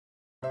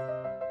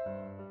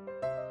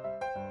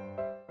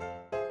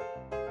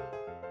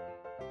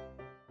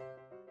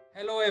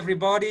Hello,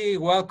 everybody.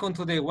 Welcome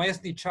to the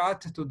Wednesday chat.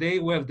 Today,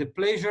 we have the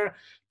pleasure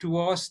to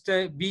host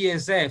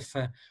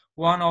BASF,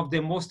 one of the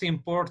most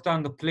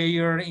important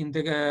players in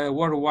the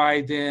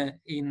worldwide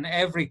in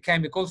every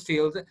chemical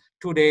field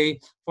today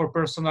for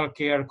personal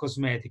care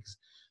cosmetics.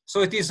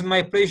 So it is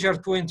my pleasure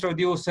to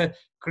introduce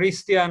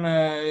Christian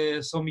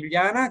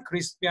Somigliana.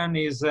 Christian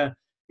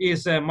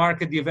is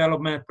Market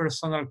Development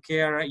Personal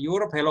Care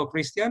Europe. Hello,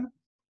 Christian.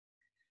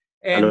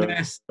 And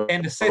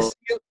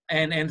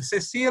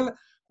Cécile,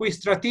 who is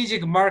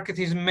Strategic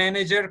Marketing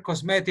Manager,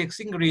 Cosmetics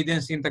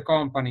Ingredients in the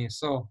company.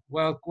 So,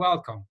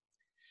 welcome.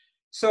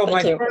 So,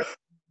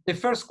 the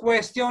first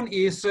question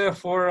is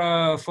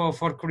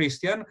for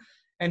Christian,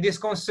 and is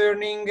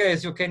concerning,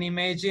 as you can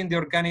imagine, the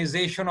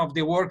organization of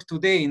the work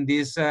today in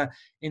this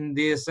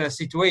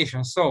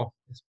situation. So,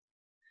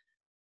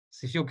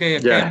 if you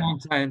can,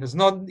 it is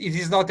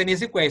not an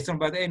easy question,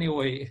 but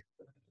anyway.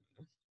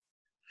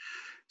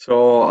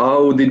 So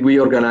how did we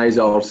organize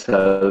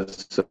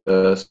ourselves?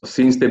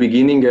 Since the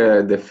beginning,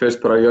 the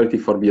first priority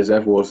for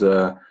BASF was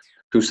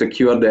to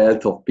secure the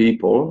health of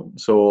people.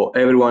 So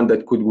everyone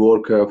that could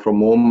work from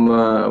home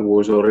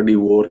was already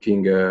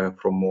working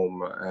from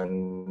home.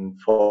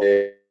 And for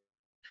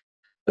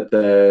that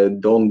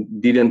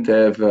didn't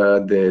have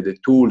the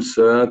tools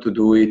to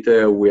do it,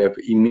 we have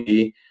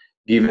immediately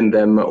given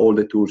them all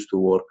the tools to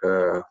work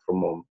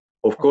from home.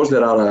 Of course,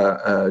 there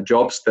are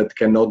jobs that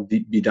cannot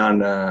be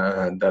done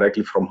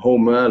directly from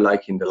home,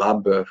 like in the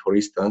lab, for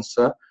instance.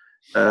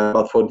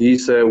 But for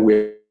this,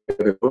 we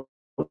have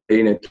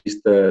at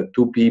least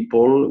 2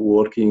 people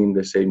working in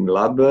the same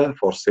lab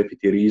for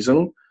safety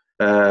reason,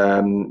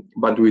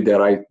 but with the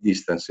right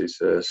distances.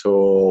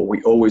 So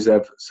we always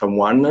have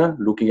someone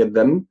looking at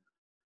them.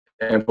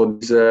 And for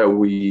this,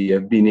 we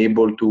have been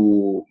able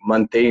to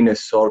maintain a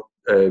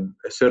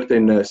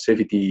certain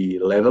safety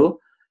level.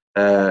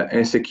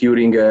 And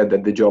securing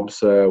that the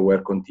jobs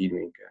were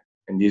continuing.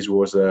 And this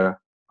was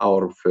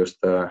our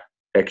first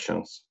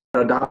actions.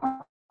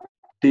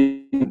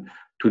 Adapting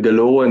to the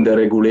law and the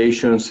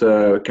regulations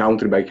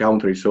country by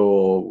country.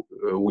 So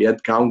we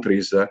had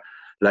countries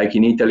like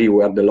in Italy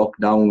where the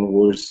lockdown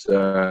was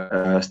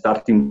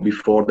starting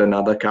before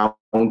another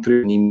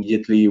country, and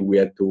immediately we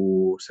had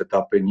to set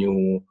up a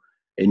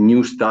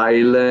new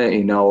style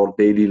in our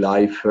daily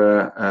life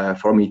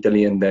from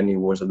Italy, and then it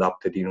was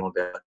adapted in all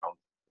the other countries.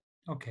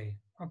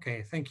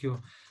 Okay, thank you.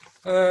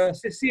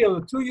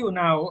 Cécile, to you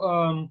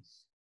now.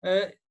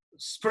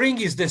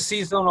 Spring is the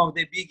season of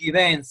the big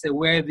events,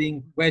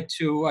 wedding,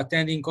 to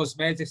attending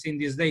cosmetics in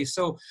these days.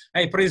 So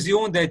I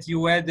presume that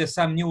you had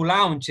some new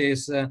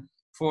launches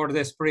for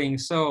the spring.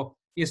 So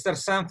is there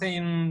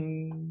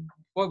something,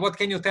 what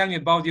can you tell me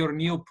about your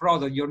new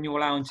product, your new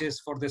launches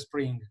for the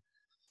spring?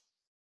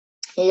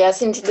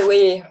 Yes,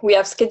 indeed, we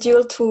have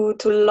scheduled to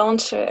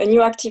launch a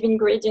new active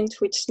ingredient,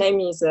 which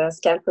name is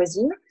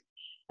Scalposine.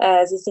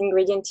 This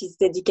ingredient is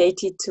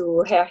dedicated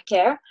to hair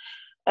care.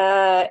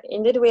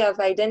 Indeed, we have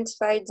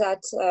identified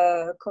that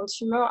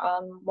consumers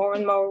are more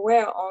and more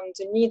aware on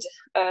the need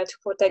to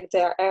protect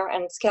their hair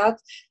and scalp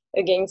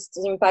against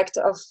the impact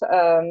of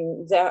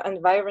their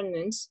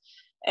environment,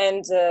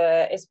 and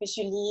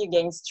especially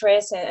against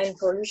stress and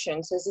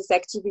pollution. So this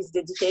active is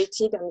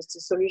dedicated, and it's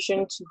a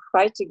solution to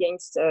fight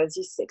against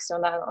this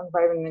external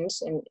environment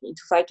and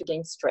to fight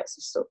against stress.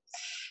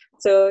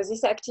 So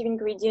this active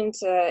ingredient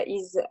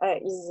is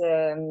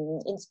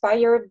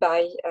inspired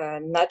by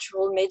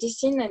natural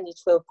medicine, and it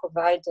will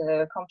provide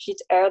a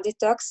complete hair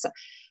detox.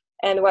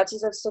 And what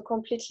is also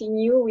completely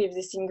new with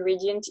this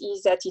ingredient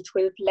is that it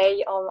will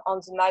play on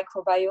the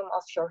microbiome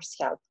of your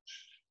scalp.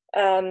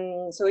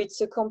 So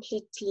it's a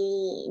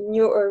completely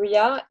new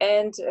area,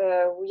 and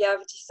we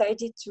have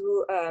decided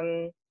to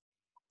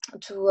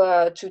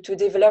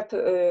develop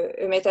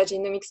a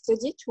metagenomic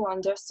study to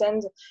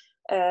understand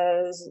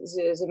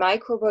the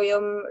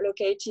microbiome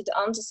located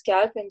on the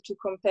scalp, and to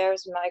compare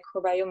the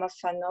microbiome of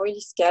an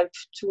oily scalp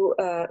to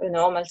a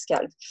normal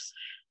scalp.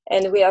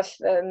 And we have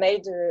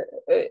made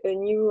a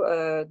new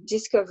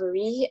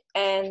discovery,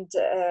 and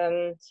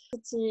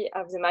the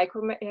of the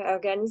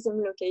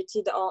microorganism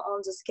located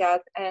on the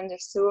scalp, and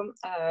so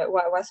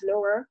was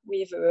lower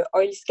with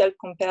oily scalp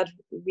compared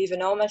with a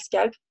normal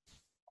scalp.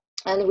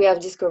 And we have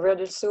discovered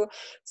also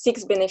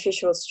 6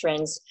 beneficial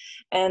strains.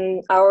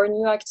 And our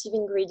new active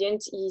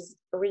ingredient is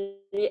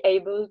really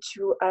able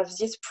to have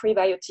this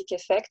prebiotic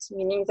effect,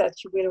 meaning that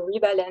you will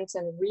rebalance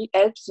and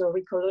help the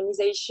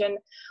recolonization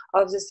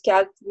of the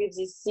scalp with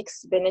these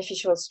 6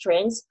 beneficial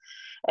strains.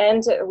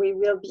 And we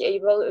will be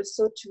able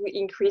also to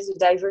increase the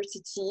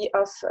diversity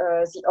of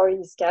the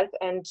oily scalp,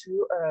 and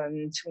to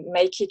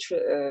make it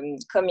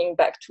coming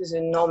back to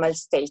the normal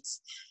state.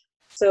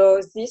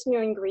 So this new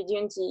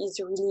ingredient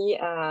is really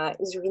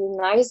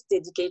nice,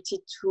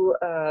 dedicated to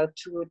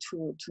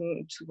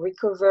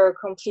recover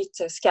complete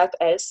scalp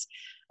health,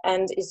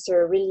 and it's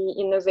a really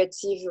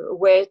innovative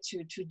way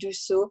to do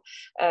so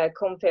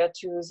compared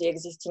to the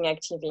existing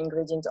active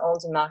ingredients on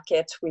the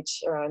market,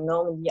 which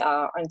normally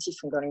are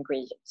antifungal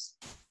ingredients.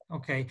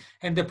 Okay,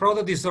 and the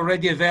product is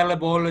already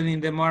available in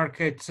the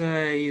market.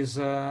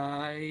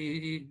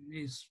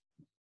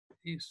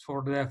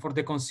 for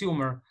the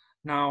consumer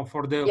now,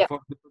 for the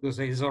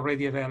producer is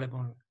already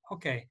available.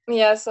 Okay.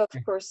 Yes, of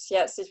course.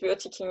 Yes,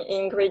 symbiotic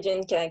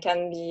ingredient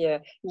can be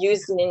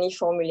used in any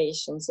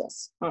formulations.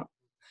 Yes.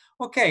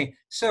 Okay,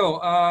 so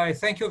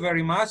thank you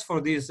very much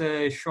for this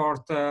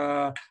short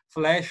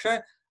flash.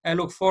 I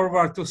look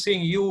forward to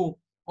seeing you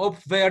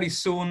very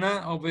soon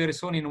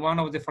in one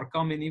of the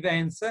forthcoming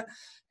events.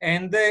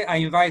 And I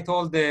invite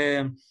all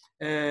the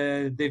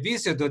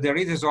visitors, the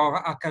readers of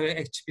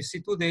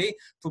HPC Today,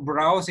 to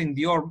browse in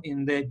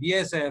the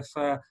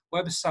BASF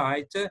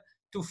website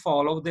to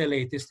follow the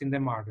latest in the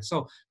market.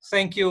 So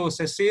thank you,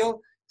 Cécile.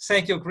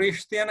 Thank you,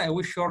 Christian. I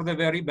wish you all the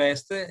very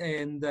best,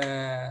 and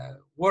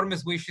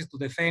warmest wishes to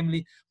the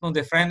family, to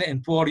the friend,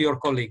 and to all your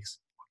colleagues.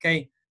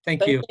 Okay,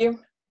 thank you.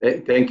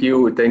 Thank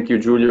you,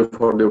 Giulio,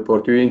 for the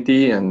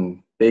opportunity,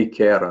 and take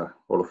care,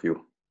 all of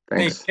you.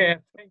 Thanks. Take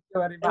care. Thank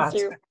you very much.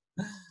 Thank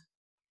you.